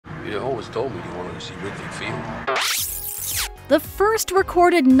You always told me you wanted to see Wrigley Field. The first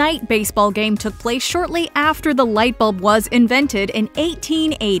recorded night baseball game took place shortly after the light bulb was invented in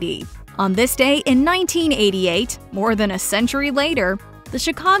 1880. On this day in 1988, more than a century later, the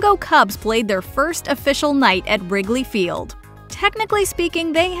Chicago Cubs played their first official night at Wrigley Field. Technically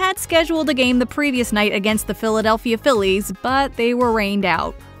speaking, they had scheduled a game the previous night against the Philadelphia Phillies, but they were rained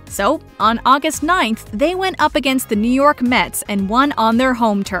out. So, on August 9th, they went up against the New York Mets and won on their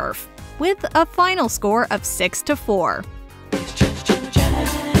home turf, with a final score of 6-4.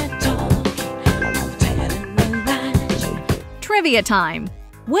 Trivia time!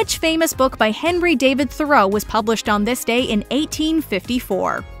 Which famous book by Henry David Thoreau was published on this day in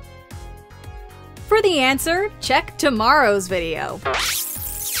 1854? For the answer, check tomorrow's video.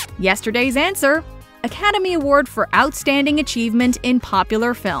 Yesterday's answer: Academy Award for Outstanding Achievement in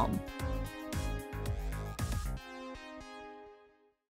Popular Film.